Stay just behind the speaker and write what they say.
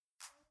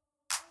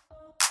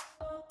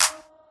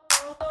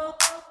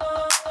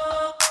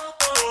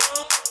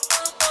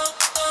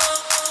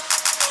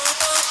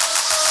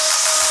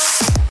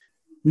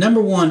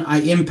Number one,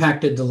 I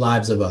impacted the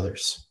lives of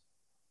others,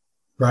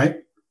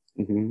 right?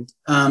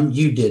 Mm-hmm.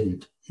 You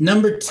didn't.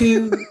 Number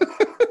two.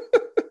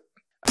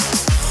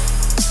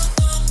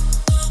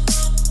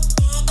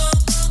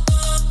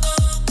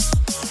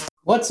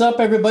 What's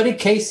up, everybody?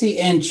 Casey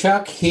and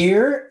Chuck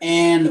here,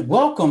 and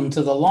welcome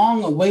to the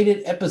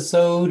long-awaited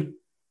episode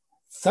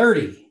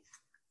 30.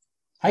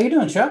 How you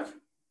doing, Chuck?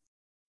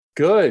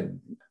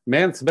 Good.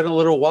 Man, it's been a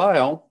little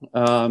while.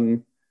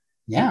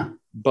 Yeah.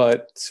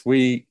 But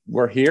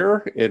we're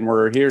here, and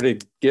we're here to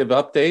give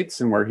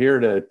updates, and we're here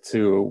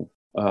to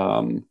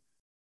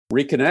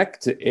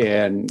reconnect,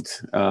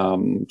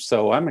 and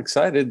so I'm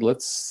excited.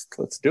 Let's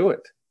do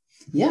it.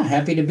 Yeah,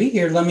 happy to be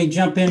here. Let me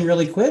jump in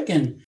really quick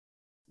and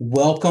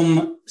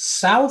welcome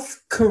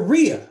South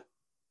Korea.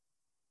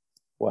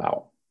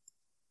 Wow.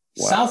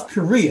 South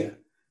Korea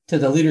to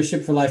the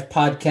Leadership for Life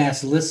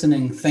podcast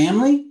listening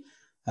family.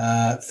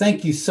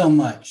 Thank you so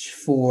much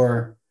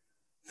for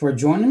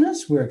joining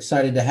us. We're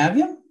excited to have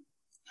you.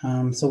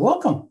 So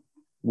welcome.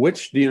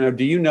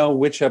 Do you know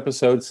which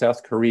episode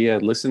South Korea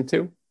listened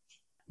to?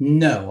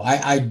 No,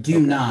 I do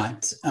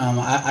not.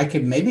 I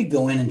could maybe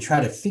go in and try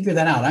to figure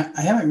that out.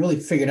 I haven't really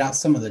figured out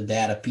some of the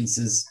data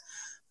pieces,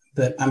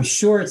 but I'm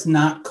sure it's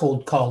not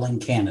Cold Calling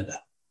Canada.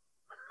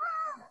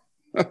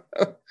 I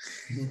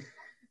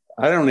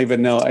don't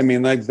even know. I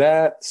mean, like,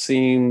 that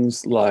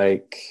seems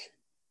like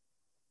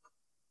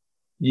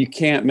you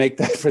can't make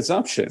that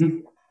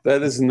presumption.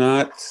 That's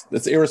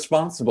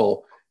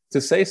irresponsible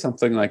to say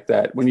something like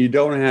that when you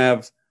don't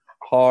have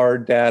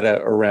hard data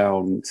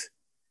around,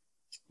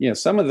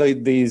 some of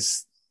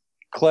these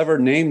clever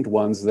named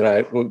ones that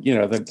I've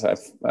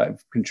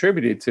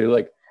contributed to.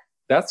 Like,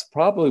 that's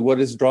probably what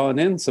is drawing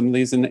in some of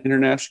these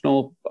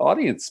international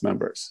audience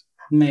members.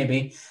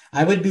 Maybe.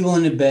 I would be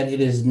willing to bet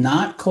it is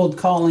not Cold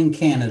Calling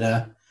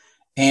Canada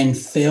and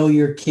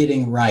Failure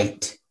Kidding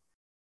Right.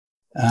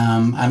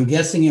 I'm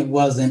guessing it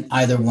wasn't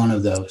either one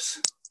of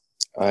those.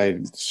 I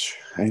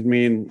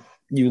mean,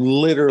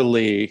 you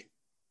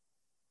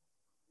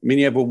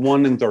have a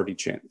 1 in 30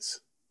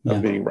 chance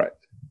of being right.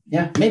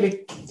 Yeah,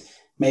 maybe.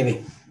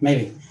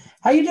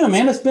 How you doing,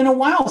 man? It's been a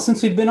while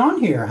since we've been on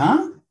here,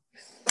 huh?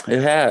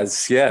 It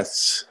has,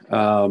 yes.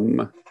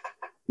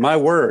 My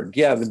word.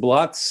 Yeah, the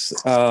lots.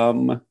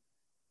 I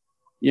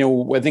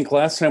think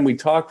last time we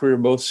talked, we were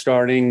both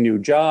starting new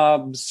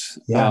jobs.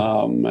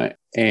 Yeah.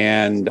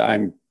 And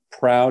I'm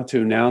proud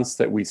to announce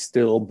that we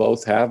still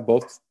both have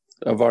both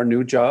of our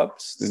new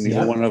jobs.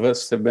 Neither one of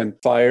us have been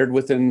fired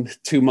within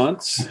 2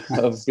 months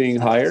of being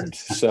hired.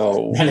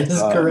 So that is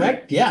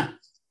correct. Yeah.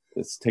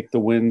 Let's take the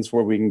wins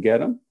where we can get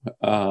them.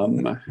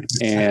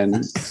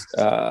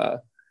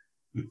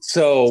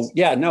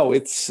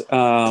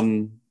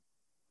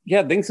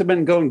 Things have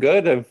been going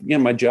good.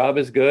 My job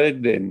is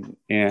good, and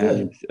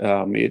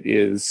it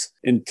is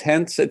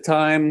intense at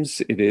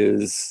times. It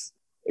is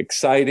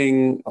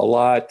exciting a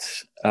lot.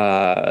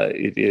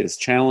 It is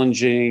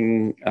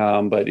challenging,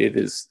 but it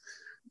is.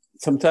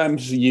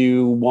 Sometimes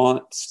you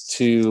want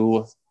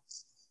to.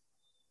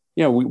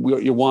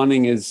 What you're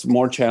wanting is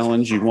more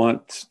challenge. You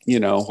want,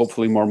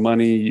 hopefully more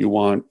money. You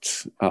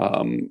want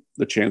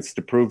the chance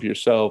to prove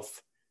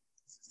yourself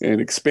and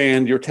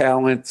expand your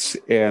talents.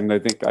 And I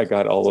think I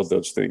got all of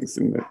those things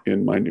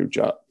in my new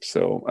job.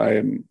 So I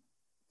am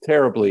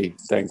terribly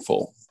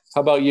thankful. How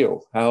about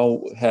you?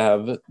 How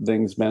have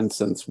things been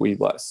since we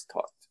last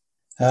talked?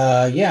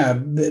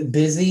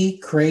 Busy,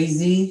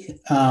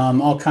 crazy,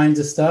 all kinds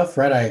of stuff,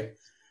 right?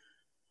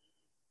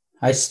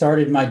 I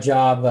started my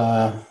job.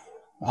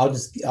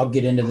 I'll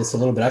get into this a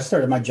little bit. I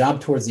started my job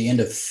towards the end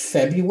of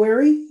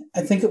February,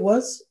 I think it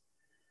was.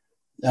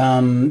 I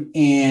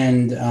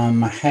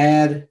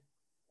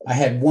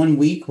had 1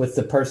 week with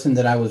the person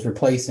that I was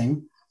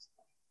replacing,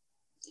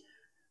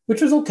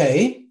 which was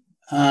okay.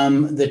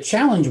 The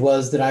challenge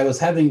was that I was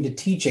having to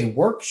teach a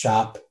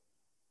workshop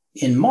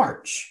in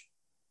March,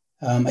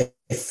 a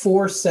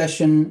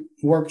 4-session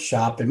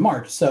workshop in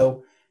March.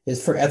 So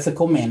it's for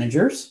ethical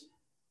managers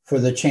for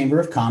the Chamber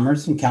of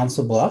Commerce in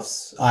Council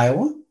Bluffs,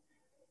 Iowa.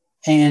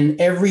 And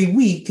every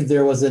week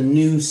there was a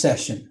new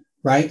session,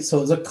 right? So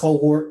it was a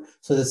cohort.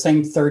 So the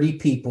same 30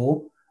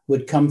 people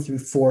would come through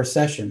 4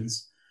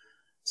 sessions.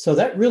 So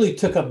that really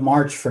took up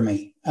March for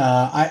me.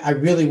 I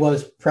really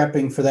was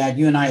prepping for that.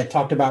 You and I had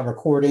talked about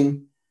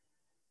recording.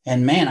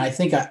 And man, I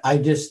think I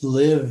just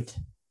lived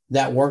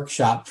that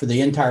workshop for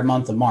the entire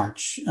month of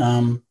March.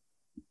 The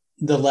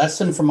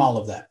lesson from all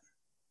of that.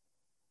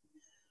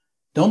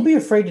 Don't be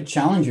afraid to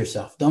challenge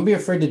yourself. Don't be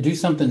afraid to do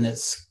something that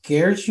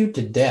scares you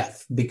to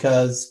death,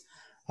 because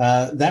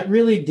that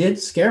really did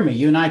scare me.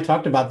 You and I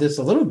talked about this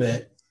a little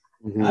bit.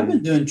 Mm-hmm. I've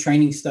been doing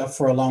training stuff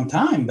for a long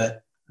time,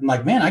 but I'm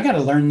like, man, I got to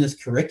learn this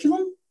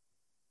curriculum.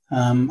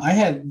 I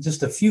had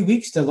just a few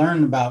weeks to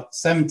learn about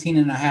 17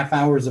 and a half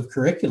hours of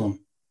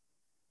curriculum.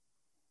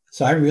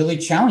 So I really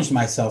challenged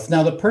myself.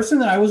 Now, the person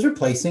that I was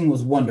replacing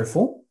was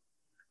wonderful.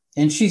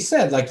 And she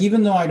said, like,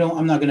 even though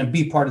I'm not going to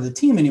be part of the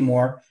team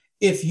anymore,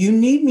 if you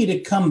need me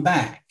to come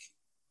back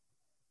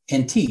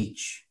and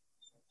teach,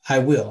 I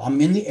will. I'm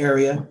in the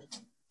area.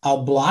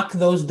 I'll block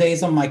those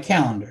days on my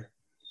calendar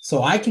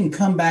so I can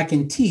come back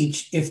and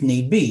teach if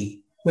need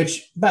be,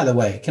 which, by the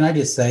way, can I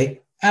just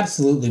say,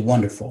 absolutely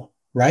wonderful,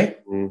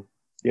 right? Mm.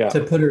 Yeah.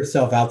 To put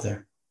herself out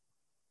there.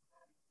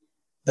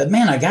 But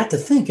man, I got to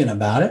thinking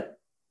about it.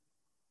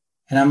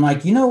 And I'm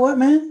like, you know what,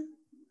 man?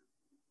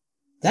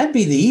 That'd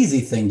be the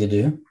easy thing to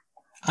do.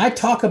 I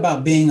talk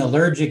about being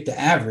allergic to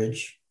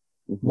average.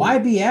 Mm-hmm. Why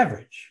be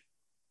average?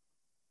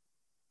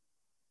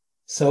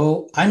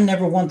 So I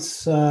never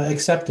once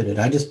accepted it.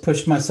 I just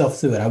pushed myself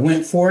through it. I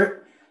went for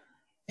it,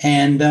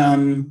 and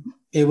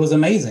it was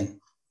amazing.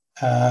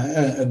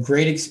 A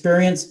great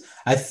experience.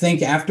 I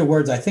think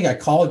afterwards, I think I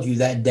called you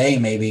that day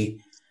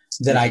maybe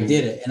that I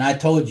did it. And I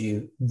told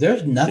you,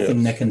 there's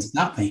nothing that can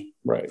stop me.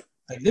 Right.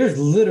 Like there's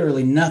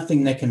literally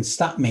nothing that can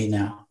stop me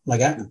now.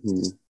 Like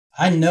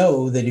I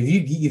know that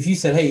if you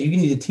said, hey, you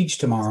need to teach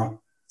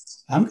tomorrow,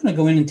 I'm going to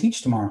go in and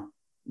teach tomorrow.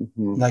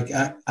 Mm-hmm. Like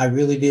I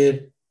really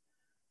did.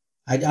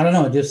 I don't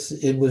know.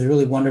 It was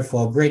really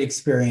wonderful. A great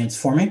experience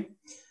for me.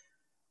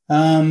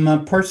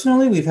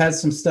 Personally, we've had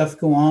some stuff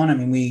go on. I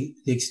mean,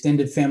 the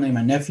extended family,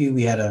 my nephew,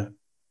 we had a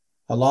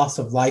loss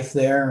of life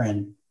there,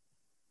 and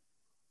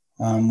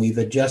we've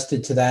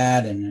adjusted to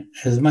that and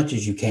as much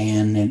as you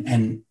can,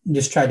 and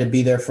just tried to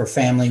be there for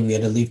family. We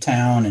had to leave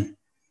town and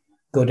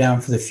go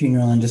down for the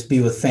funeral and just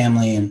be with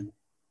family. And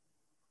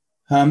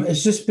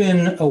it's just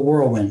been a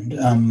whirlwind.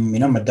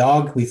 My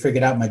dog, we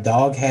figured out my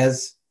dog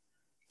has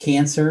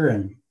cancer,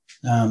 and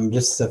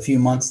just a few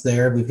months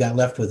there we've got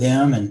left with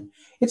him. And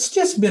it's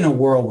just been a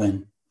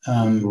whirlwind.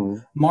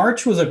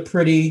 March was a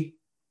pretty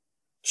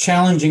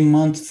challenging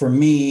month for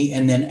me.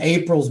 And then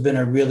April's been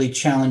a really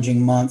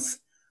challenging month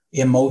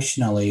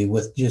emotionally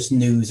with just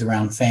news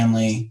around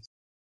family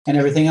and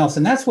everything else.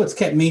 And that's what's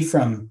kept me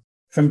from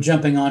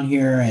jumping on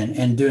here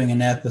and doing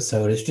an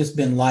episode. It's just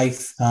been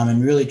life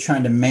and really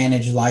trying to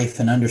manage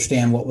life and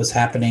understand what was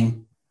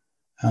happening.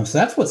 So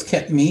that's what's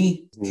kept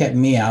me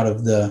out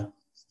of the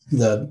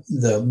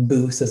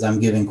booth, as I'm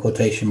giving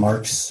quotation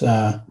marks,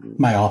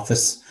 my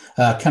office,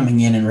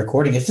 coming in and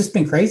recording. It's just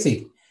been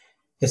crazy.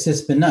 It's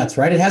just been nuts,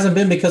 right? It hasn't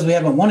been because we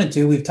haven't wanted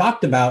to. We've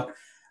talked about,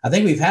 I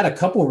think we've had a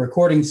couple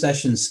recording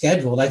sessions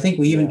scheduled. I think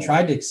we even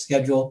tried to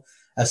schedule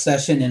a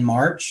session in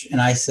March. And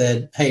I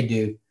said, hey,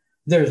 dude,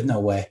 there's no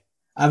way.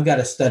 I've got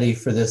to study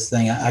for this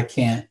thing. I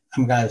can't.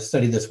 I'm going to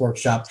study this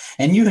workshop.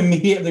 And you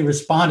immediately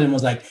responded and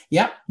was like,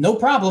 yep, no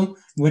problem,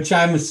 which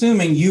I'm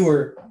assuming you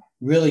were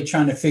really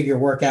trying to figure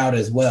work out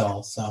as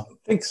well. So I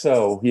think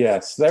so.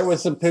 Yes. There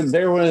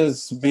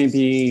was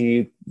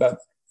maybe about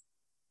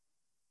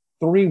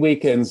 3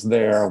 weekends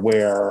there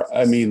where,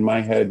 I mean, my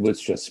head was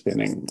just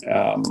spinning.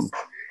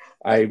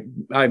 I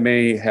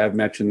may have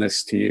mentioned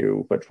this to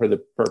you, but for the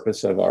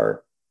purpose of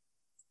our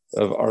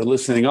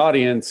listening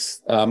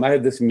audience, I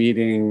had this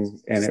meeting,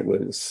 and it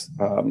was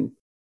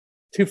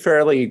two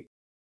fairly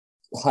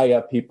high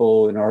up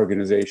people in our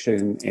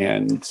organization,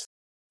 and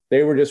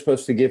they were just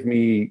supposed to give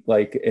me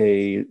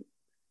they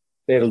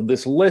had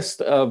this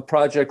list of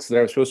projects that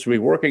I was supposed to be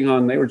working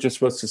on. They were just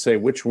supposed to say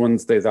which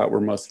ones they thought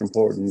were most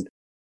important.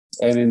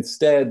 And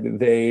instead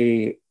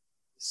they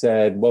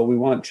said, well, we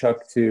want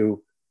Chuck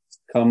to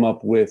come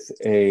up with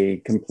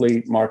a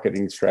complete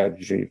marketing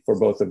strategy for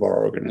both of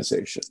our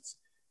organizations.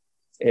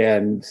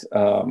 And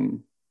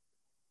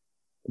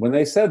when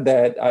they said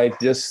that, I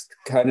just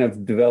kind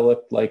of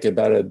developed like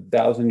about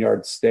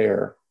 1,000-yard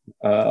stare,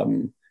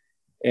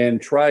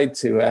 and tried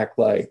to act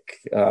like,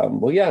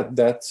 well, yeah,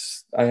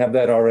 I have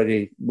that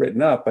already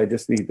written up. I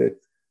just need to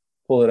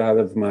pull it out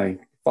of my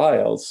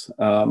files.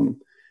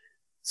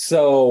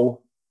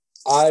 So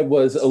I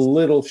was a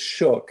little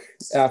shook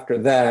after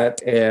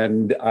that,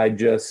 and I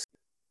just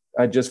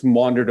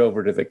wandered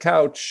over to the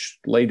couch,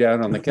 lay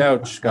down on the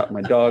couch, got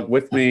my dog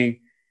with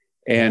me,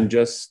 and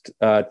just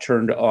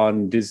turned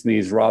on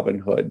Disney's Robin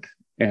Hood,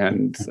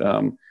 and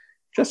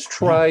just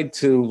tried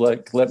to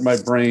let my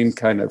brain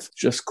kind of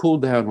just cool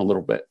down a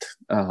little bit.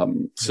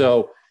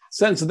 So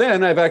since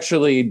then, I've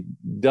actually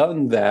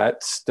done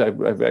that.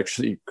 I've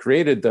actually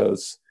created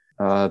those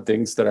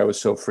things that I was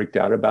so freaked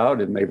out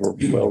about, and they were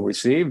well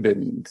received,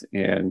 and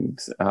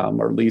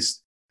or at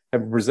least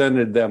have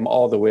presented them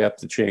all the way up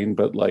the chain,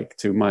 but like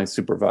to my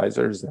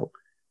supervisors, they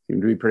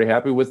seem to be pretty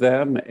happy with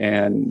them.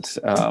 And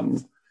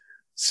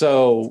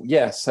so,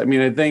 yes, I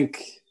mean, I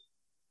think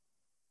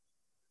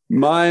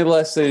my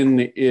lesson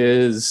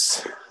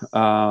is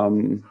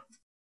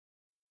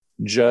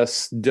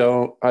just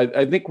don't.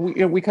 I think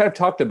we kind of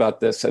talked about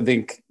this. I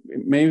think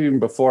maybe even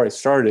before I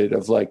started,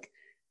 of like,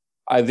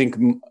 I think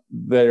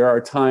there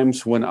are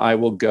times when I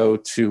will go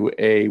to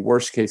a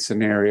worst case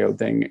scenario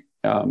thing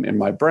in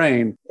my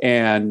brain,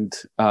 and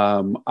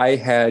I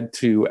had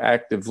to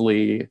had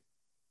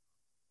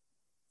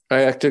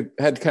to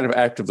kind of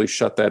actively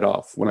shut that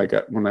off when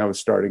I was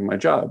starting my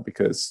job,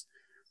 because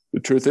the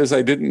truth is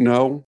I didn't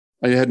know.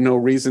 I had no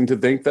reason to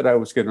think that I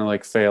was going to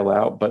like fail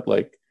out, but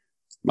like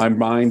my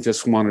mind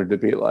just wanted to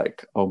be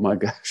like, oh my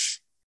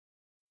gosh,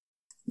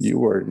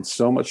 you are in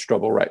so much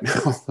trouble right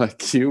now.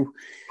 Like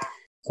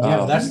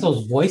Yeah, that's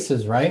those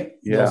voices, right?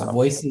 Yeah. Those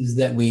voices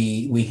that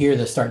we hear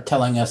that start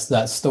telling us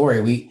that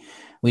story.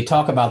 We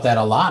talk about that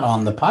a lot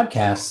on the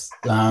podcast.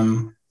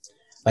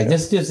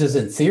 This just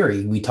isn't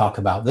theory we talk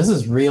about. This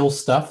is real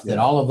stuff that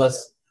all of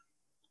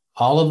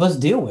us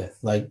deal with.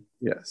 Like,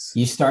 yes,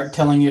 you start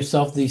telling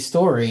yourself these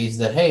stories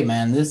that, hey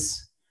man,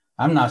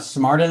 I'm not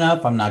smart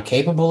enough, I'm not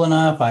capable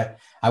enough.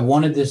 I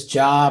wanted this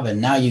job and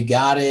now you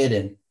got it,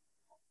 and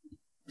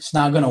it's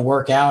not going to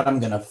work out. I'm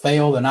going to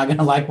fail. They're not going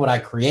to like what I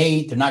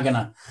create. They're not going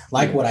to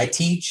like what I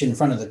teach in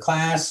front of the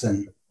class.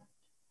 And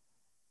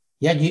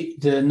yeah,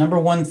 the number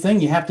one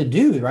thing you have to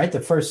do, right? The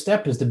first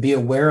step is to be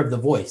aware of the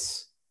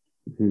voice.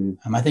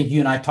 Mm-hmm. I think you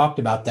and I talked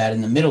about that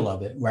in the middle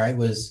of it, right?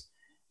 Was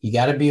you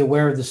got to be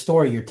aware of the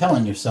story you're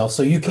telling yourself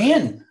so you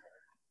can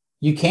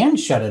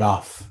shut it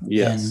off.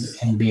 Yes.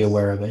 and be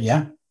aware of it.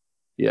 Yeah.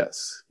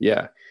 Yes.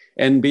 Yeah.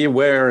 And be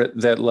aware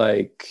that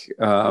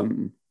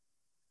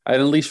and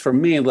at least for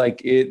me,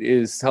 like, it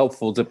is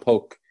helpful to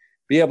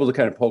be able to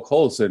kind of poke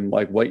holes in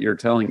like what you're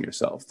telling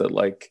yourself, that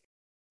like,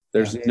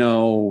 there's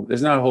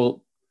not a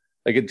whole,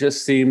 like, it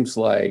just seems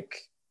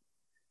like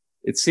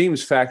it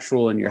seems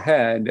factual in your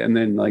head. And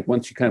then like,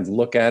 once you kind of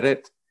look at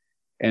it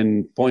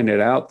and point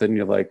it out, then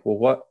you're like,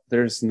 well,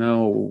 there's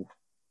no,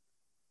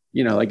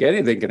 like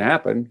anything can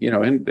happen,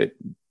 and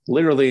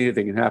literally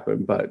anything can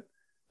happen, but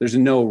there's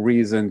no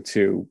reason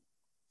to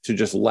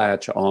just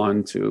latch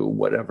on to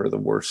whatever the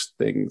worst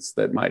things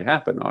that might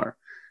happen are,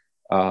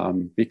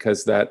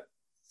 because that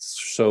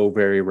so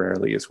very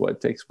rarely is what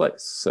takes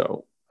place.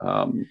 So,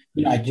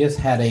 I just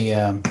had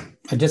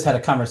a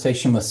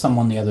conversation with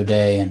someone the other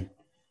day, and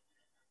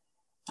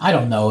I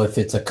don't know if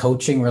it's a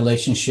coaching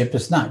relationship.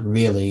 It's not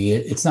really.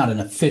 It's not an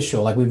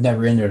official, like we've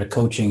never entered a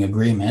coaching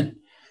agreement,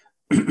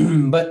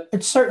 but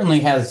it certainly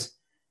has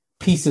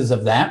pieces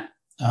of that,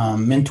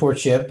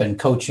 mentorship and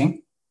coaching.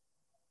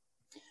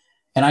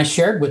 And I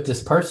shared with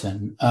this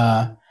person,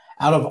 out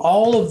of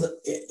all of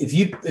if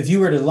you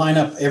were to line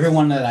up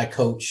everyone that I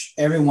coach,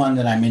 everyone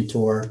that I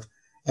mentor,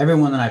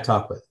 everyone that I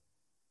talk with,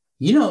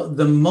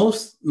 the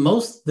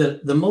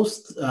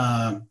most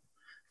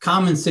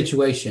common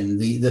situation,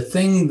 the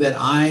thing that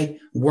I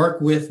work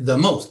with the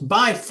most,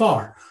 by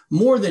far,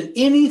 more than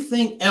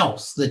anything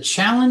else, the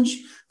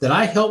challenge that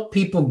I help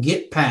people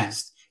get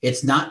past,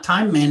 it's not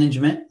time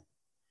management,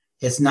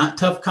 it's not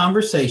tough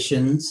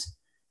conversations.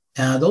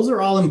 Those are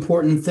all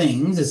important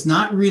things. It's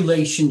not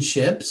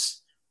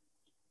relationships.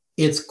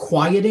 It's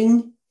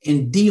quieting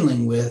and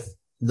dealing with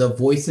the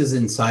voices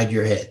inside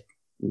your head.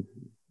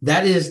 Mm-hmm.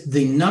 That is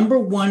the number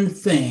one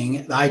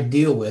thing I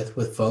deal with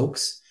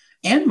folks,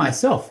 and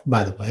myself,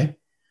 by the way,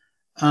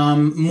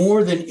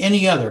 more than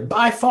any other,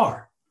 by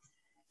far,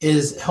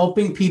 is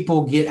helping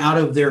people get out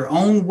of their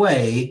own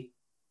way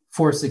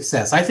for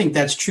success. I think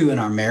that's true in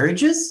our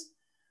marriages.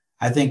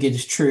 I think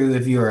it's true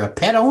if you're a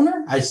pet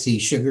owner. I see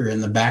Sugar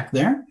in the back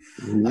there.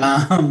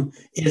 Mm-hmm.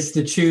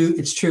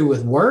 It's true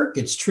with work.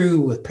 It's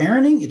true with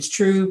parenting. It's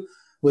true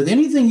with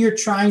anything you're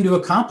trying to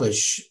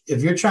accomplish.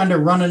 If you're trying to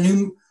run a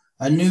new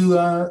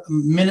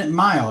minute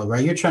mile,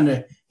 right? You're trying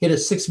to hit a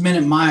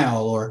 6-minute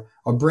mile or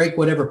break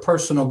whatever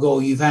personal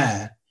goal you've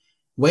had,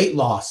 weight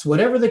loss,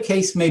 whatever the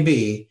case may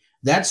be,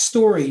 that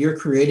story you're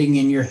creating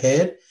in your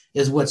head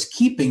is what's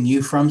keeping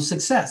you from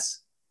success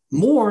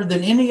more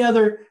than any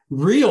other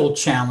real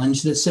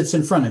challenge that sits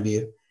in front of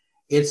you.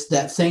 It's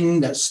that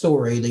thing, that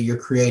story that you're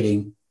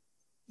creating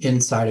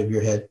inside of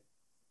your head.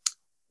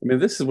 I mean,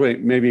 this is what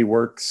maybe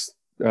works.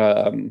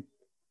 I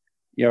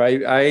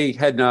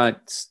had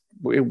not,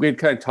 we'd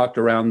kind of talked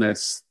around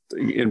this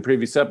in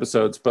previous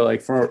episodes, but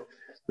like for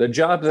the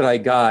job that I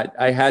got,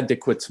 I had to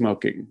quit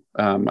smoking.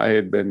 I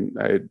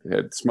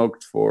had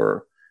smoked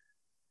for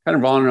kind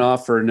of on and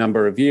off for a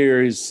number of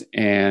years,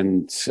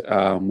 and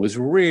was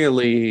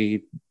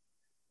really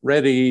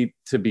ready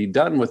to be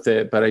done with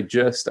it, but I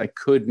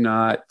could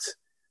not,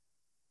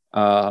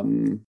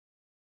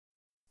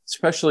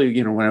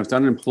 especially, when I was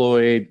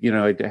unemployed,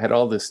 I had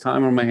all this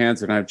time on my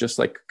hands, and I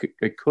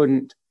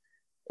couldn't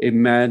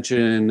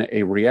imagine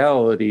a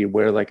reality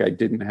where like I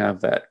didn't have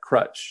that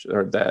crutch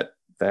or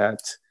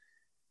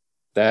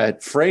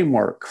that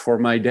framework for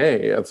my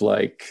day of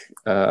like,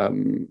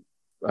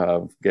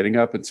 getting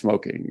up and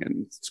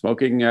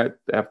smoking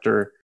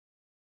after,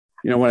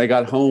 when I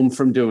got home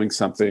from doing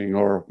something,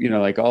 or,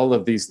 like all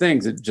of these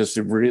things, it just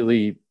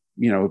really,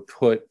 it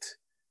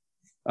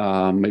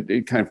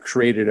kind of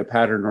created a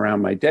pattern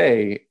around my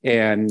day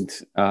and,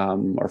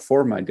 or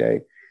for my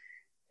day.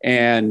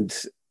 And,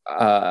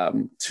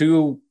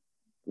 to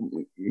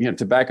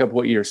back up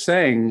what you're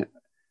saying,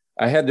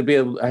 I had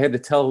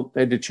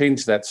to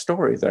change that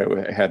story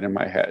that I had in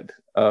my head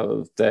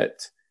of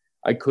that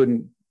I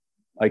couldn't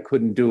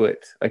do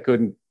it. I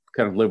couldn't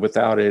kind of live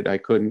without it. I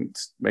couldn't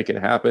make it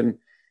happen.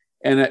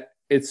 And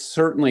it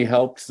certainly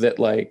helped that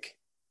like,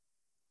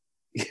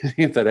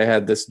 that I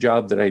had this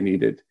job that I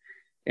needed,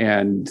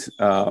 and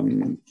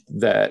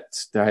that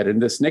I had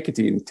this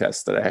nicotine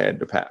test that I had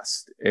to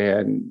pass,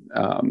 and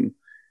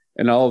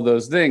all of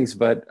those things.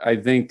 But I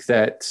think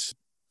that,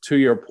 to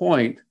your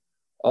point,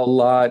 a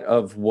lot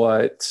of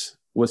what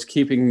was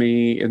keeping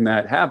me in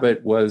that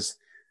habit was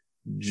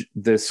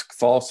this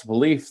false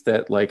belief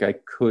that like I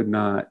could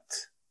not,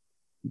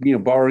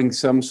 barring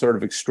some sort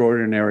of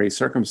extraordinary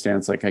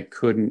circumstance, like I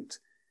couldn't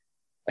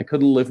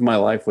live my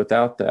life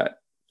without that,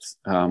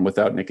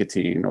 without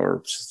nicotine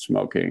or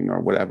smoking or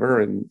whatever.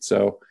 And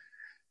so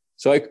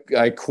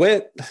I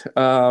quit,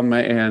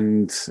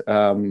 and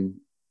don't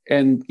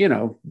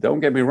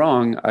get me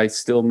wrong, I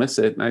still miss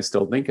it and I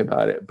still think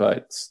about it,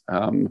 but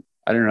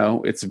I don't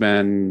know, it's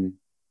been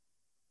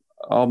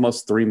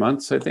almost 3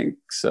 months, I think.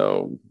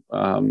 So,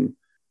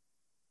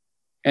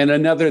 and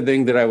another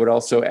thing that I would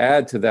also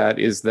add to that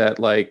is that,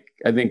 like,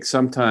 I think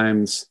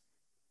sometimes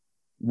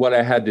what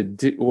I had to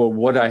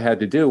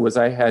do was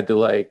I had to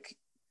like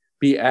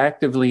be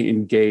actively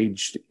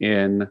engaged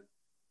in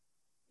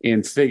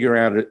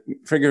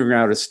figuring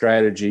out a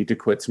strategy to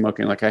quit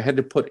smoking. Like, I had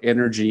to put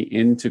energy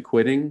into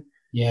quitting.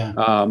 Yeah.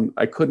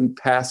 I couldn't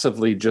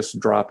passively just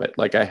drop it.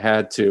 Like,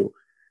 I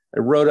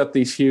wrote up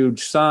these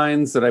huge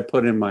signs that I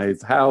put in my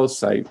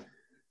house. I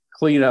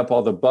cleaned up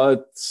all the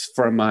butts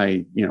from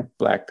my,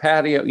 black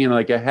patio.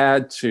 Like, I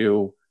had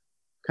to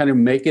kind of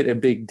make it a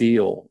big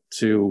deal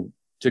to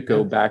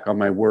go back on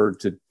my word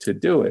to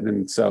do it.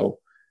 And so,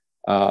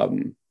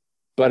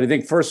 but I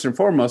think first and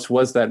foremost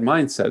was that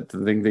mindset,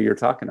 the thing that you're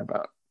talking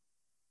about.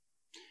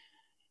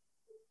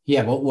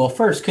 Yeah. Well,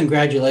 first,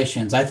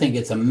 congratulations. I think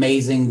it's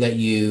amazing that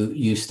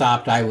you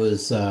stopped. I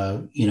was,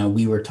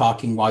 we were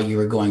talking while you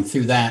were going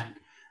through that.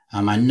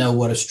 I know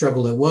what a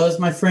struggle it was,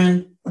 my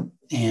friend,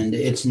 and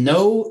it's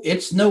no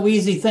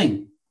easy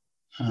thing.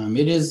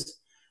 It is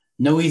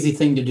no easy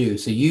thing to do.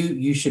 So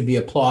you should be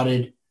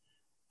applauded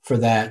for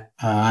that.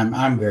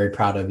 I'm very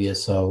proud of you.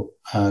 So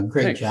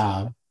great Thanks.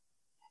 job.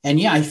 And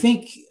yeah, I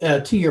think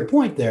to your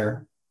point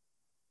there,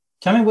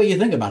 tell me what you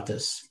think about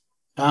this.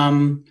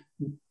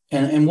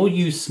 And we'll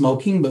use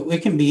smoking, but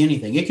it can be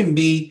anything. It can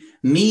be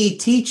me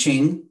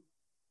teaching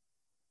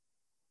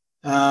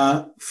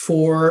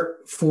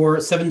for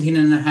 17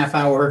 and a half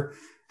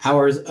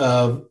hours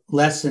of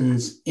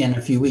lessons in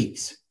a few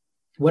weeks,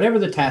 whatever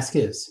the task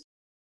is.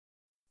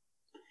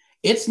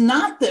 It's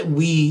not that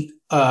we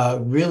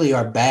really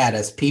are bad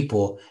as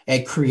people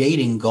at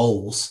creating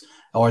goals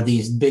or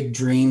these big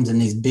dreams and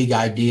these big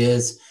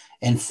ideas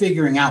and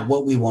figuring out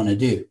what we want to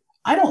do.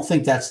 I don't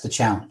think that's the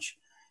challenge.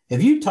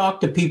 If you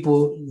talk to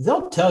people,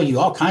 they'll tell you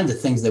all kinds of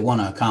things they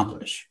want to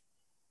accomplish.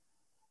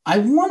 I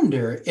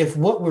wonder if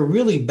what we're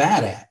really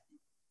bad at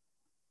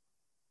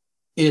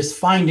is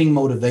finding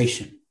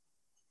motivation,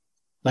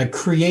 like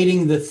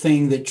creating the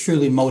thing that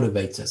truly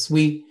motivates us.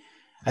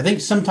 I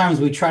think sometimes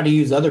we try to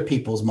use other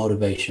people's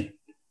motivation,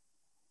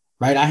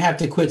 right? I have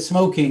to quit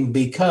smoking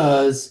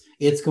because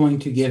it's going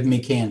to give me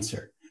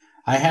cancer.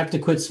 I have to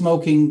quit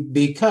smoking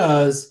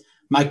because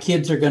my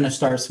kids are going to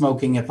start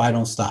smoking if I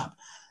don't stop,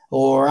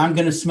 or I'm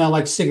going to smell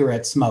like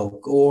cigarette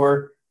smoke,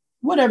 or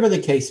whatever the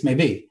case may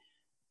be.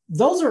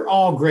 Those are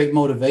all great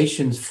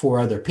motivations for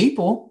other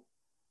people.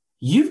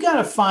 You've got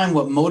to find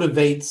what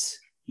motivates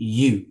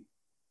you.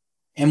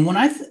 And when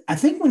I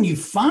think when you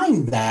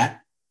find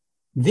that,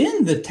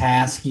 then the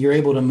task, you're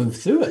able to move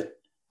through it.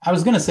 I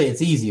was going to say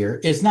it's easier.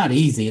 It's not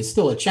easy. It's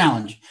still a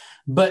challenge,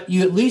 but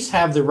you at least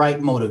have the right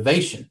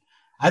motivation.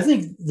 I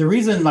think the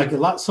reason,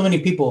 so many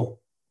people,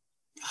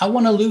 I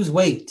want to lose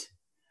weight.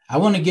 I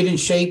want to get in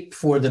shape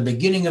for the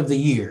beginning of the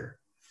year,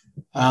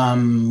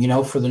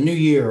 for the new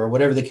year or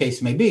whatever the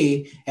case may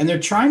be. And they're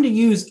trying to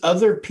use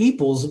other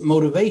people's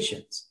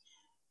motivations,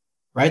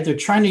 right? They're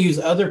trying to use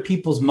other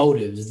people's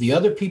motives, the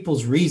other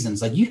people's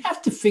reasons. Like, you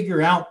have to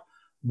figure out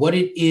what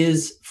it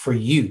is for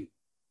you.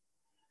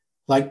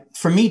 Like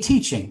for me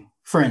teaching,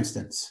 for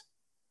instance,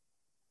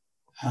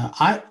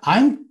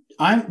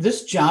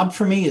 this job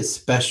for me is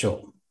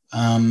special.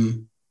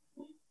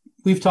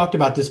 We've talked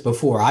about this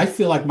before. I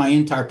feel like my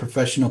entire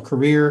professional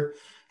career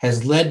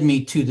has led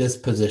me to this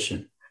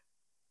position.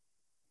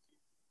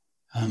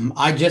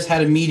 I just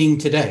had a meeting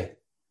today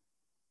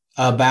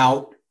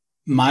about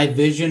my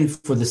vision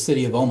for the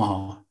city of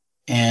Omaha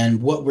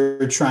and what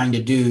we're trying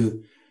to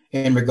do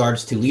in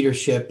regards to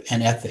leadership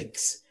and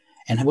ethics,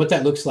 and what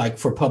that looks like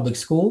for public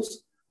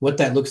schools, what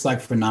that looks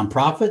like for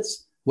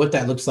nonprofits, what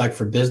that looks like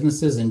for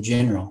businesses in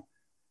general.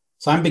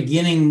 So I'm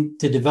beginning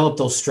to develop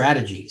those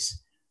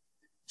strategies.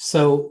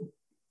 So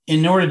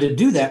in order to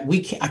do that,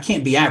 I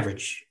can't be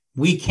average.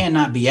 We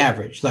cannot be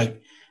average.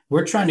 Like,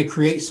 we're trying to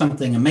create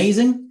something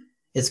amazing.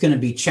 It's going to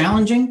be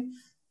challenging.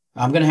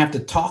 I'm going to have to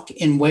talk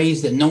in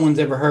ways that no one's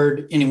ever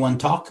heard anyone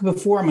talk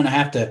before. I'm going to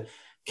have to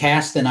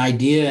cast an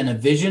idea and a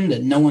vision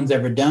that no one's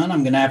ever done.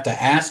 I'm going to have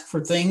to ask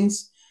for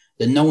things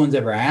that no one's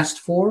ever asked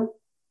for.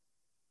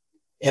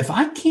 If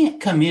I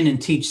can't come in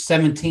and teach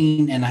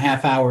 17 and a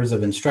half hours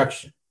of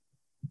instruction,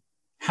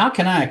 how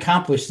can I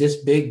accomplish this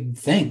big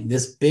thing,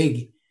 this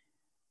big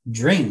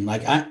dream?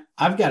 Like,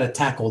 I've got to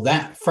tackle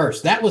that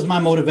first. That was my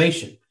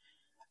motivation.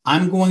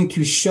 I'm going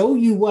to show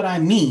you what I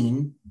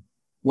mean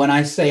when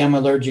I say I'm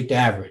allergic to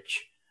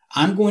average.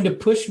 I'm going to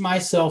push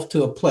myself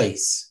to a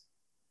place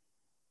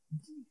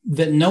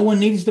that no one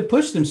needs to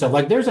push themselves.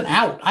 Like, there's an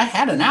out. I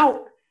had an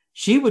out.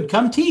 She would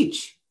come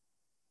teach.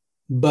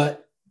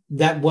 but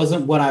that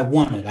wasn't what I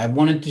wanted. I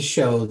wanted to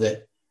show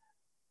that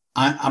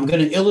I'm going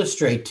to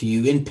illustrate to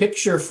you in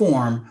picture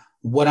form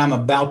what I'm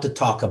about to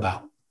talk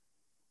about.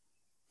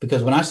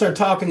 Because when I start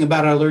talking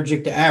about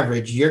allergic to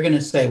average, you're going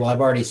to say, well,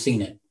 I've already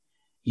seen it.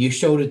 You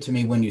showed it to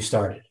me when you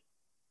started.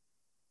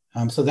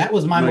 So that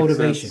was my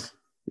motivation.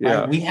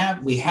 Yeah.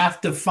 Right? We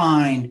have to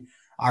find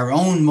our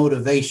own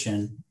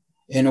motivation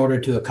in order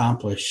to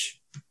accomplish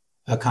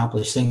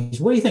things.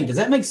 What do you think? Does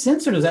that make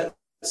sense, or does that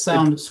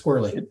sound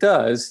squirrely? It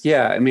does.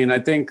 Yeah. I mean, I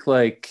think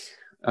like,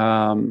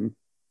 the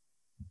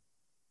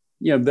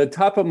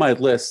top of my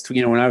list,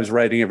 when I was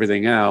writing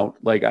everything out,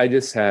 like I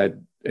just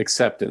had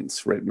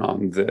acceptance written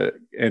on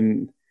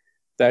and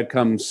that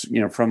comes,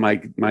 from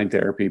my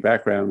therapy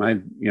background. My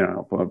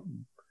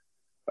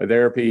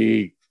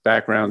therapy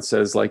background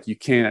says like, you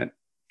can't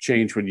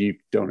change what you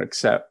don't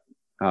accept.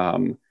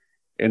 And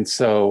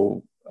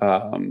so,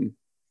 and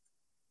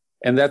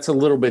that's a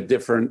little bit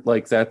different.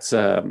 Like that's,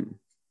 I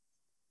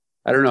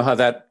don't know how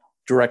that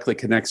directly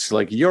connects to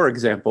like your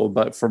example,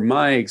 but for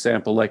my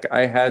example, like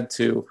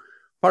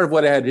part of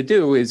what I had to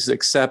do is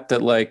accept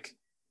that like,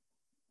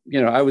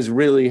 I was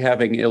really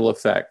having ill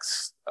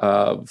effects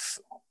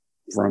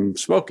from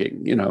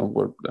smoking,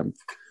 I'm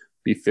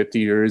be 50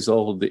 years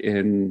old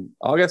in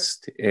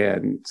August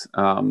and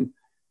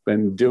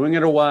been doing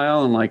it a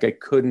while. And like, I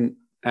couldn't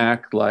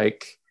act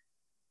like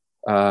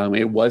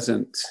it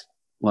wasn't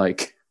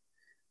like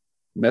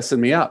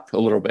messing me up a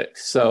little bit.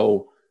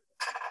 So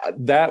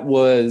that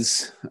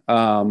was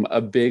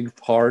a big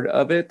part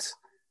of it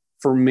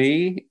for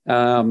me.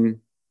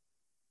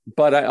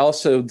 But I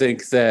also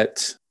think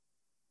that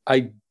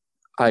I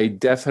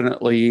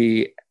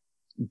definitely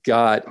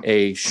got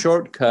a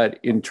shortcut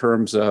in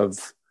terms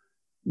of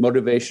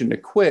motivation to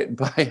quit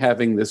by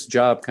having this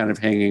job kind of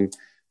hanging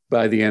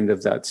by the end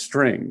of that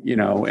string,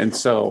 and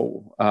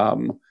so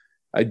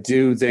I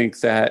do think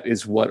that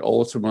is what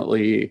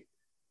ultimately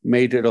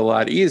made it a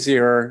lot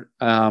easier.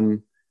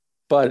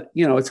 But,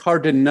 it's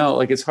hard to know,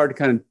 like, it's hard to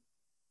kind of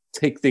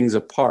take things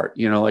apart,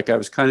 like I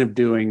was kind of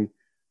doing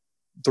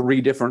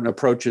 3 different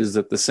approaches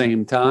at the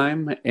same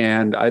time.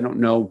 And I don't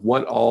know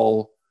what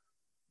all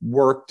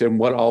worked and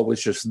what all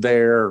was just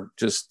there,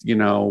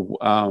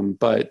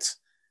 but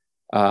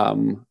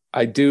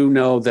I do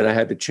know that I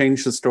had to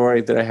change the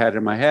story that I had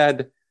in my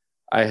head.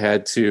 I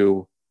had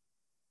to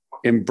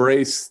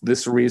embrace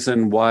this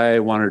reason why I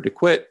wanted to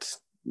quit,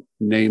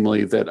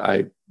 namely that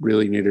I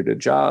really needed a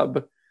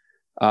job.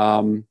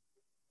 And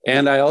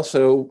I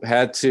also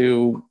had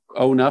to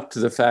own up to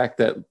the fact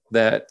that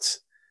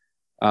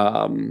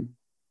I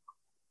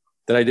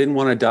didn't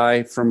want to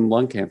die from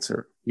lung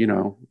cancer,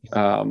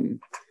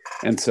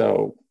 and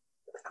so,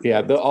 yeah,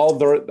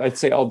 I'd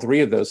say all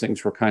 3 of those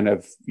things were kind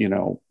of,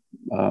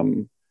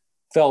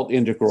 felt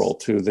integral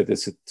to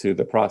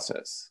the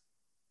process.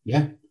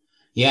 Yeah.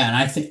 Yeah. And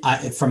I think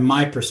from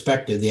my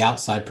perspective, the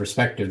outside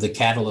perspective, the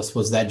catalyst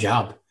was that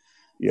job.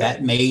 Yeah.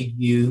 That made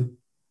you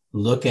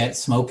look at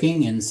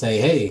smoking and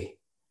say, hey,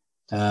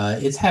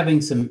 it's having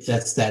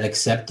that's that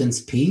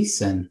acceptance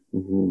piece. And,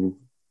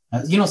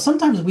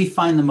 sometimes we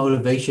find the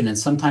motivation and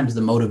sometimes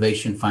the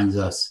motivation finds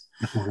us.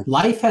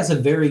 Life has a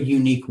very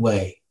unique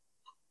way,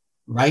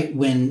 right?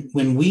 When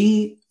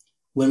we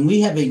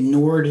have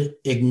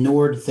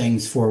ignored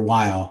things for a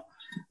while,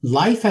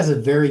 life has a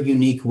very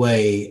unique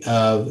way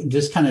of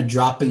just kind of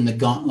dropping the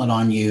gauntlet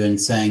on you and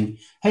saying,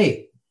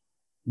 hey,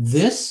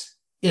 this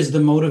is the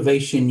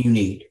motivation you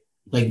need.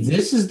 Like,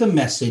 this is the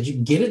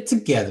message, get it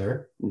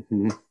together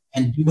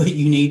and do what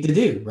you need to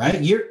do,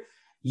 right?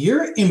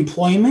 Your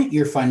employment,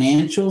 your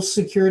financial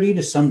security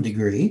to some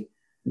degree,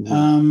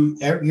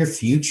 your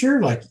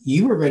future, like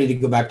you were ready to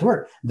go back to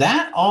work.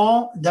 That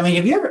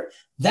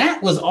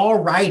was all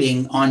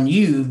riding on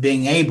you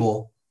being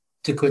able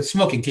to quit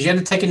smoking, because you had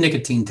to take a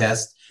nicotine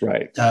test.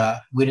 Right.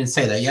 We didn't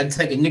say that. You had to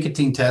take a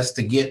nicotine test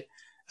to get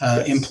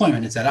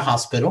employment. It's at a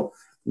hospital.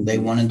 They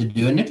wanted to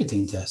do a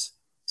nicotine test.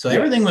 So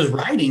everything was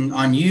riding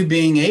on you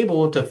being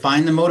able to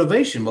find the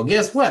motivation. Well,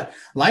 guess what?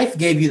 Life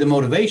gave you the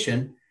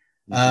motivation.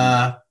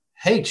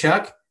 Hey,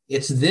 Chuck,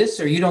 it's this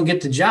or you don't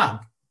get the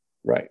job.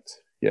 Right.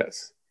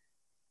 Yes.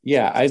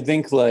 Yeah, I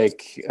think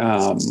like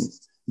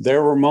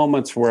there were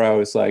moments where I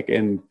was like,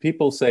 and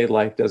people say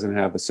life doesn't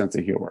have a sense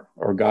of humor,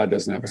 or God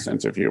doesn't have a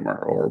sense of humor,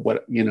 or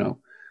what,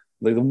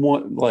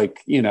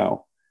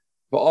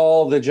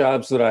 all the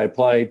jobs that I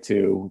applied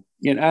to,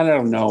 I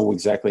don't know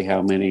exactly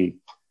how many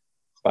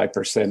by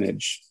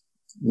percentage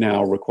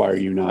now require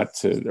you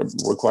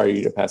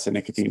to pass a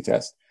nicotine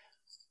test.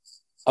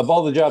 Of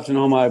all the jobs in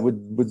home, I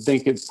would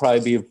think it'd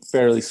probably be a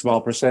fairly small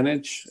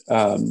percentage.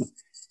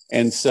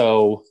 And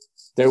so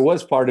there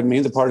was the part of me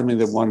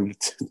that wanted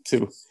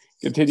to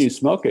continue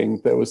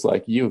smoking, that was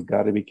like, you've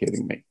got to be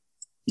kidding me.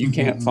 You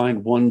can't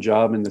find one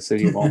job in the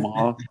city of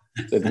Omaha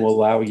that will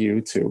allow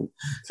you to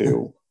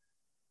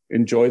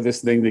enjoy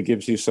this thing that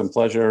gives you some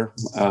pleasure.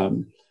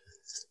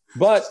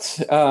 But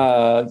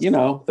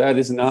that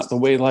is not the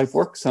way life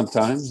works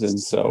sometimes. And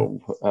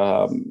so,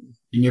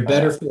 And you're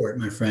better for it,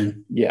 my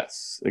friend.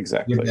 Yes,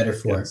 exactly. You're better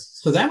for it.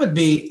 So that would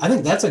be, I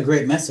think that's a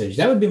great message.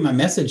 That would be my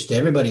message to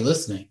everybody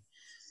listening.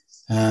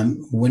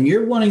 When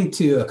you're wanting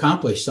to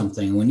accomplish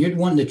something, when you're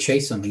wanting to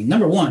chase something,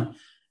 number one,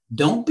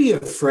 don't be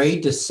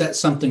afraid to set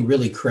something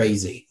really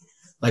crazy.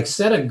 Like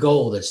set a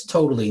goal that's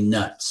totally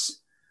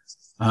nuts.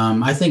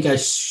 I think I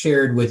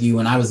shared with you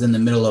when I was in the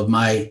middle of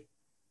my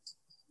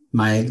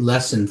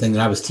lesson thing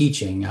that I was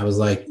teaching. I was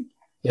like,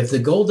 if the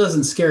goal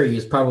doesn't scare you,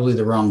 it's probably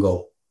the wrong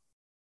goal.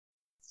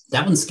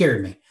 That one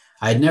scared me.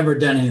 I had never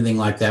done anything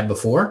like that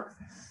before.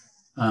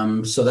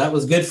 So that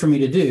was good for me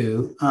to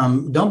do.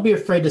 Don't be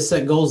afraid to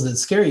set goals that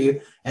scare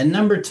you. And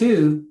number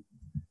two,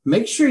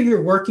 make sure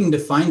you're working to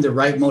find the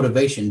right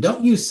motivation.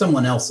 Don't use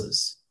someone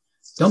else's.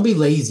 Don't be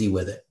lazy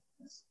with it.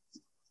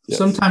 Yes.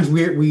 Sometimes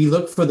we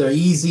look for the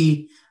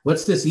easy,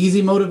 what's this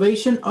easy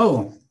motivation?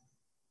 Oh,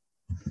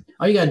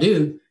 all you got to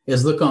do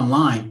is look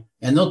online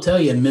and they'll tell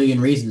you a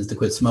million reasons to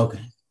quit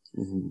smoking.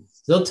 Mm-hmm.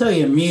 They'll tell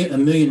you a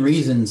million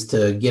reasons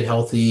to get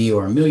healthy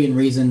or a million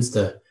reasons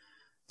to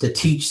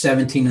teach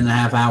 17 and a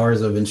half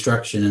hours of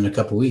instruction in a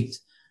couple of weeks.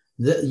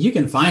 You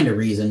can find a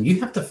reason.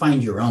 You have to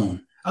find your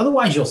own.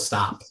 Otherwise, you'll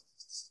stop.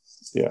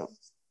 Yeah.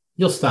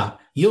 You'll stop.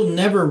 You'll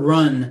never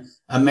run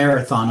a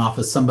marathon off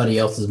of somebody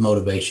else's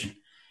motivation.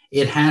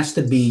 It has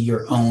to be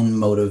your own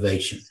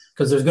motivation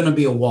because there's going to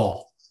be a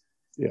wall.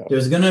 Yeah.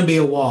 There's going to be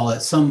a wall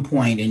at some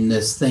point in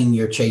this thing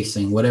you're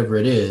chasing, whatever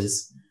it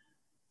is.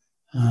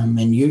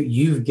 And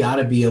you've got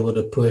to be able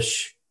to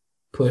push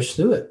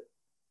through it.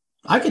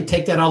 I could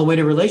take that all the way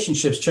to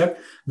relationships, Chuck.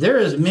 There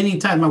is many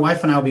times my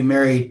wife and I will be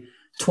married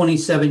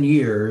 27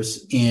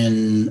 years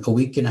in a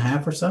week and a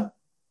half or so.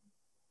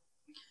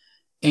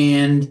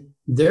 And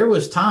there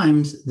was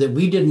times that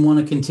we didn't want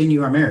to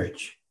continue our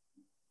marriage.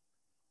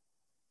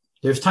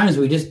 There's times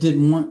we just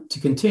didn't want to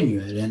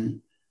continue it.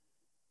 And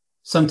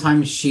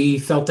sometimes she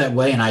felt that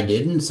way and I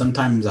didn't.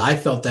 Sometimes I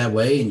felt that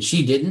way and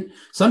she didn't.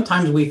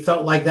 Sometimes we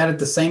felt like that at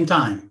the same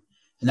time.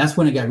 And that's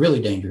when it got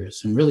really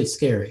dangerous and really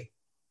scary.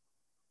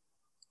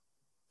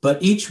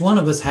 But each one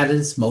of us had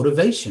its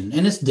motivation,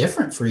 and it's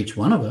different for each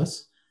one of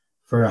us,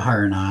 for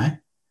her and I.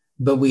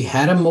 But we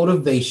had a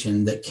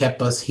motivation that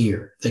kept us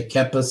here, that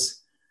kept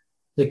us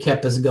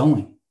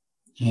going.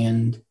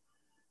 And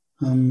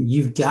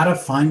you've got to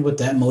find what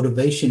that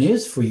motivation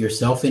is for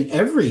yourself in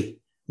every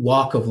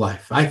walk of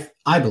life,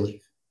 I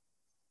believe.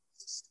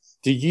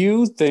 Do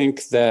you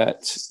think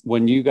that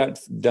when you got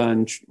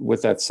done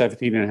with that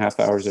 17 and a half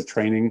hours of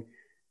training,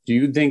 do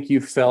you think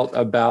you felt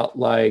about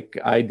like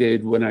I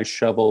did when I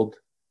shoveled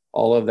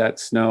all of that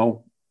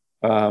snow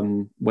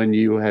when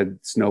you had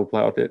snow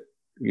plowed it,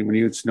 when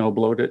you had snow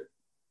blowed it?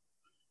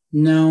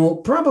 No,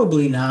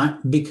 probably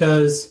not,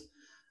 because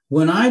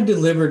when I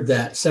delivered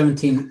that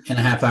 17 and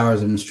a half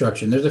hours of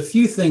instruction, there's a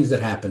few things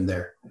that happened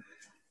there.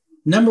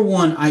 Number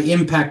one, I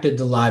impacted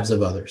the lives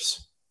of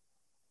others,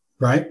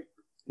 right?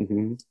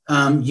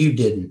 Mm-hmm. You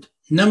didn't.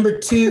 Number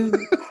two,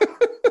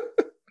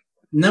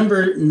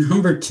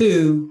 number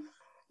two,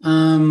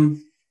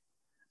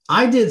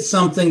 I did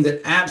something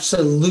that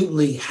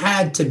absolutely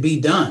had to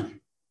be done.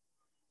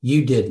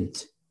 You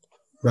didn't,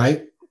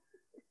 right?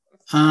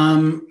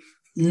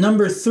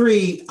 Number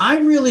three, I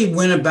really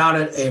went about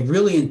it a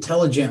really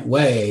intelligent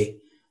way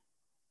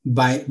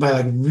by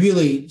like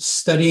really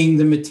studying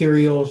the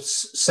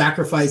materials,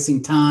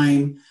 sacrificing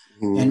time,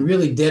 and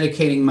really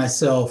dedicating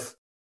myself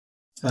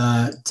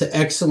to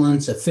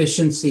excellence,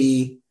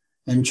 efficiency,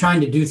 and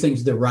trying to do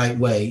things the right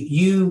way.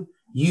 You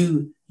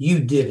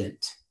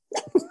didn't,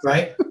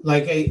 right?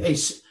 Like a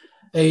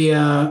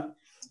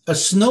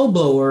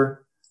snowblower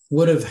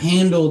would have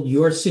handled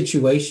your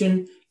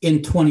situation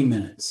in 20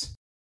 minutes.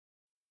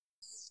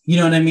 You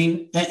know what I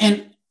mean?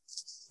 And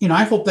you know,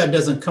 I hope that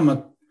doesn't come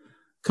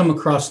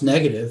across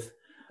negative.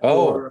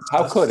 Oh,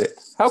 how could it?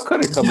 How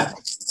could it come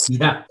across?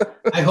 Yeah.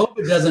 I hope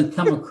it doesn't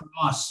come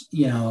across,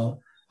 you know,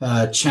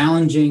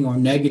 challenging or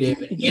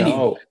negative in any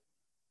way.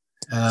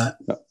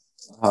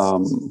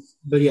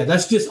 But yeah,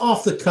 that's just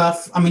off the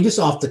cuff. I mean, just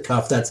off the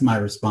cuff, that's my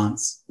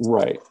response.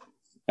 Right.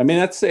 I mean,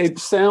 it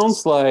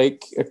sounds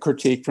like a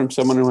critique from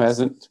someone who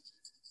hasn't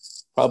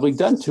probably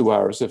done 2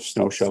 hours of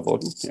snow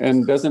shoveling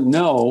and doesn't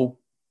know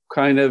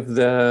kind of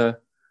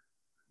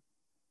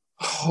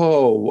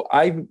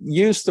I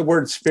use the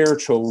word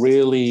spiritual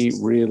really,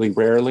 really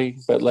rarely,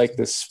 but like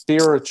the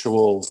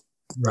spiritual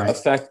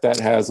effect that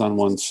has on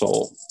one's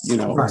soul, you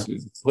know, to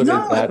put in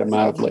that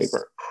amount of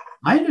labor.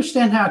 I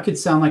understand how it could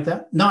sound like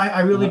that. No,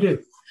 I really do.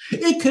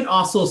 It could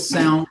also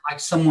sound like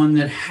someone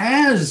that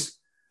has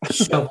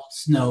shoveled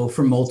snow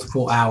for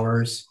multiple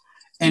hours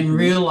and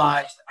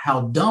realized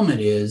how dumb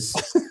it is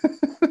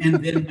and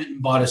then went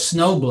and bought a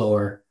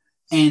snowblower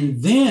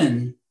and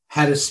then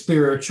had a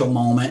spiritual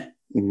moment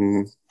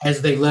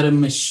as they let a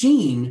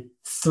machine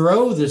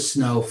throw the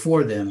snow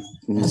for them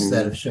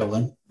instead of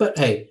shoveling. But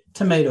hey,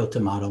 tomato,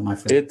 my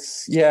friend.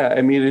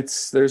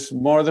 There's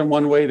more than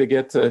one way to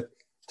get to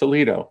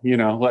Toledo, you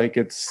know, like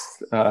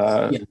it's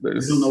I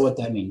don't know what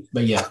that means,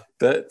 but yeah,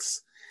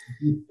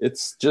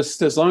 it's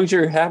just as long as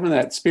you're having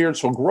that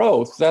spiritual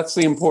growth, that's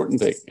the important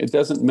thing. It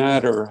doesn't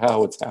matter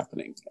how it's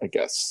happening, I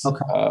guess. Okay.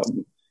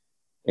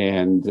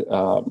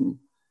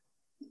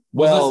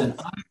 Well, listen,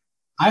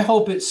 I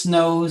hope it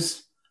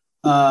snows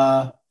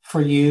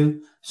for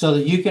you so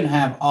that you can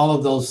have all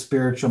of those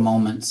spiritual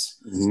moments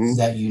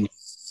that you need.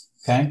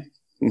 Okay.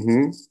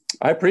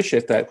 I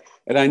appreciate that.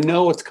 And I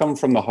know it's come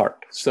from the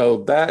heart.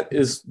 So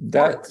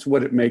that's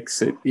what it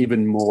makes it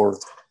even more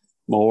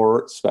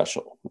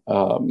special.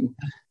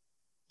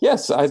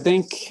 Yes, I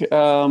think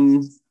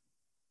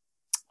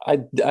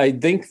I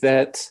think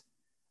that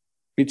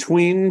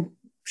between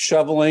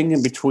shoveling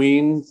and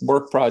between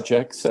work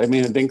projects, I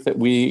mean, I think that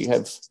we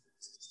have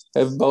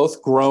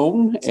both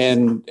grown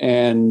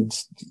and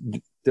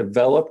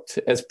developed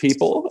as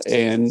people,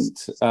 and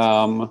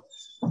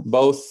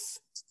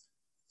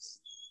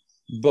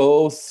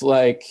both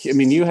like, I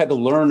mean, you had to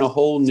learn a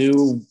whole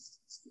new,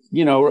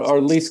 or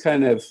at least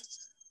kind of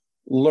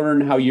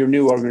learn how your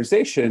new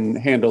organization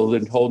handled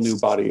a whole new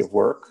body of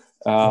work.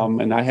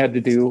 And I had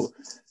to do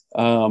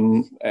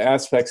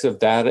aspects of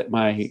that at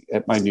my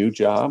new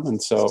job.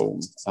 And so,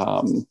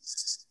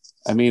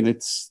 I mean,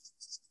 it's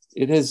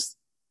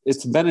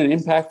been an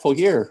impactful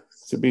year,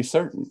 to be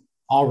certain.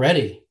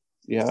 Already.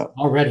 Yeah.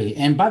 Already.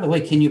 And by the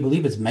way, can you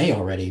believe it's May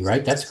already,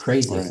 right? That's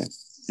crazy. Right.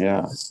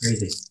 Yeah. That's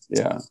crazy.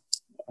 Yeah.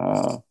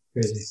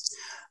 Crazy.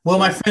 Well,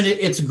 my friend,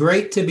 it's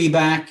great to be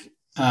back.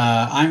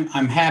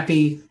 I'm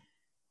happy.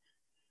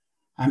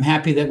 I'm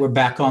happy that we're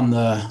back on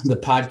the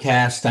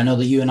podcast. I know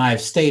that you and I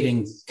have stayed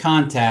in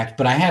contact,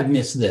 but I have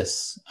missed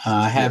this.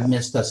 I have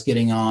missed us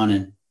getting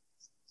on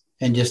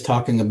and just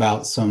talking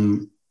about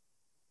some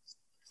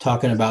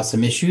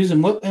issues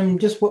and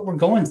just what we're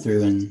going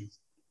through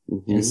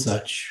and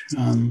such.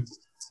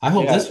 I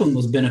hope this one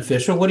was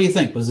beneficial. What do you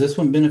think? Was this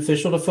one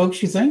beneficial to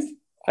folks, you think?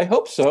 I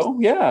hope so.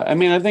 Yeah. I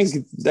mean, I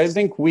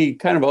think we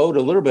kind of owed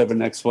a little bit of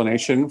an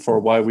explanation for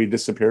why we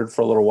disappeared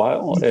for a little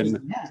while.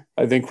 And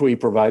I think we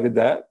provided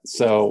that.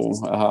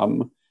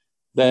 So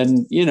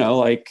then,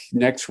 like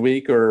next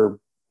week, or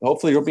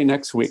hopefully it'll be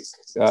next week,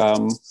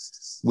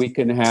 we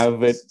can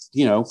have it,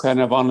 kind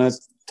of on a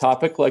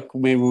topic like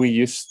maybe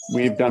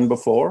we've done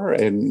before.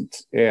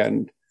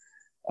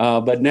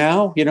 But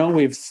now,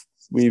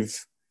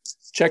 we've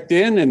checked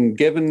in and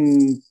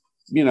given,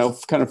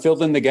 kind of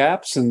filled in the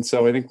gaps. And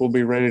so I think we'll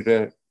be ready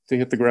to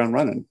hit the ground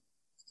running.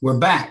 We're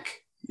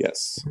back.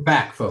 Yes. We're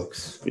back,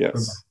 folks.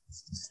 Yes.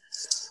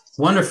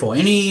 Wonderful.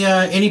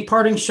 Any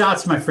parting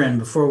shots, my friend,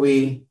 before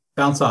we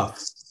bounce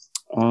off?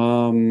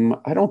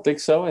 I don't think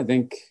so. I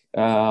think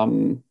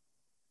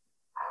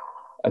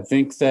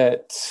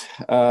that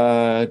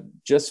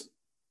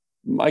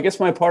I guess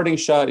my parting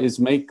shot is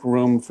make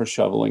room for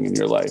shoveling in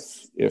your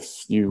life.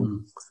 If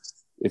you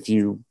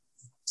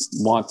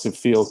want to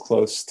feel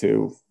close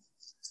to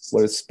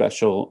what is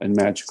special and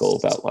magical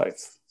about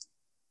life.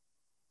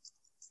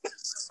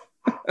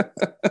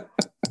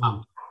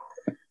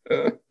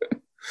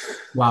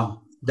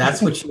 Wow.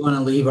 That's what you want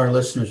to leave our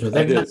listeners with.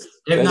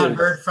 They've not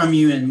heard from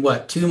you in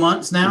 2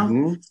 months now?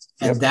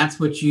 And that's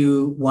what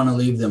you want to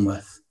leave them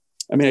with.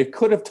 I mean, I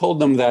could have told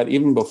them that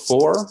even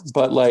before,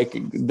 but like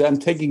I'm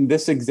taking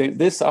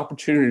this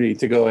opportunity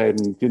to go ahead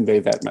and convey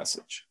that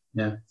message.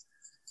 Yeah.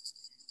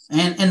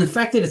 And the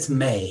fact that it's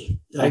May,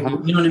 like,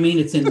 you know what I mean?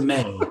 It's in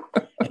May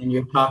and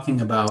you're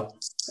talking about.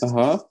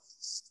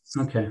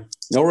 Okay.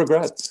 No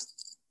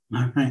regrets.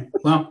 All right.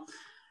 Well,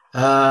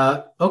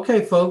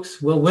 okay,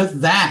 folks. Well, with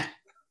that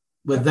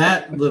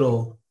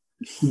little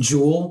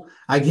jewel,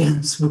 I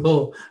guess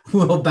we'll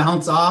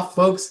bounce off,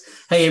 folks.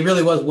 Hey, it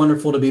really was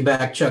wonderful to be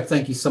back. Chuck,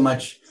 thank you so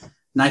much.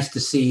 Nice to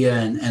see you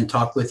and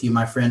talk with you,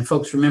 my friend.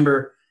 Folks,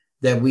 remember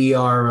that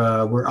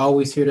we're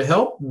always here to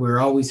help. We're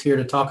always here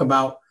to talk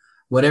about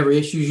whatever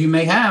issues you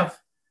may have.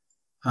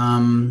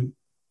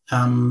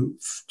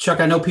 Chuck,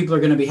 I know people are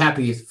going to be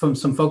happy.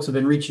 Some folks have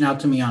been reaching out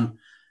to me on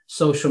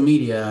social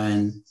media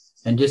and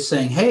just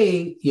saying,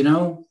 hey,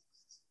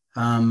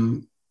 I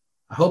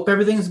hope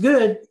everything's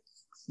good.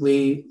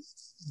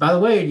 By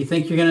the way, do you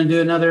think you're going to do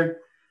another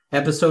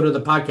episode of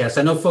the podcast?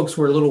 I know folks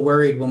were a little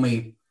worried when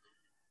we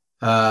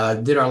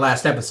did our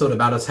last episode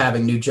about us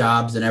having new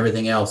jobs and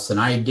everything else. And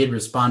I did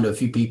respond to a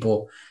few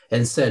people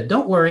and said,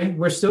 don't worry,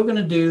 we're still going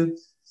to do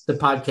the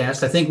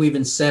podcast. I think we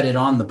even said it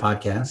on the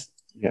podcast.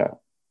 Yeah.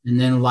 And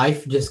then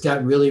life just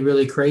got really,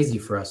 really crazy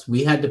for us.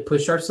 We had to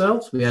push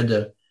ourselves. We had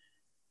to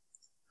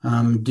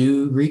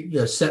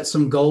set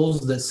some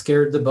goals that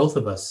scared the both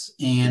of us.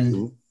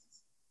 And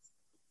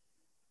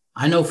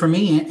I know for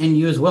me and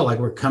you as well, like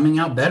we're coming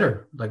out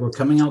better, like we're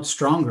coming out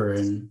stronger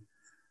and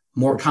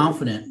more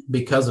confident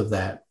because of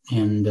that.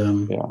 And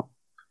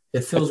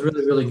it feels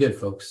really, really good,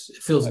 folks.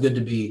 It feels good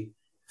to be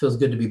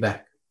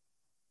back.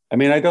 I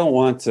mean, I don't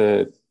want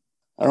to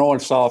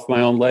saw off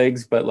my own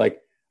legs, but like,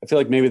 I feel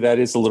like maybe that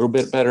is a little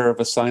bit better of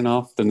a sign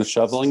off than the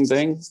shoveling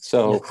thing.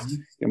 So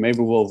maybe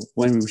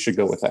we should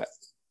go with that.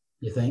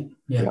 You think?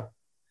 Yeah.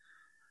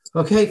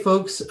 Okay,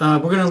 folks, we're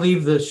going to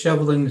leave the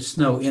shoveling the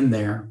snow in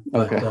there.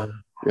 But, okay.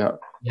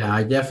 Yeah,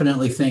 I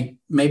definitely think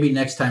maybe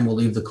next time we'll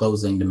leave the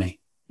closing to me.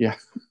 Yeah.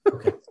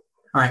 Okay.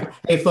 All right.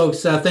 Hey,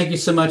 folks, thank you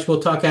so much.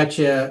 We'll talk at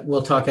you.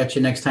 We'll talk at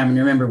you next time. And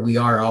remember, we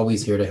are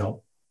always here to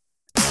help.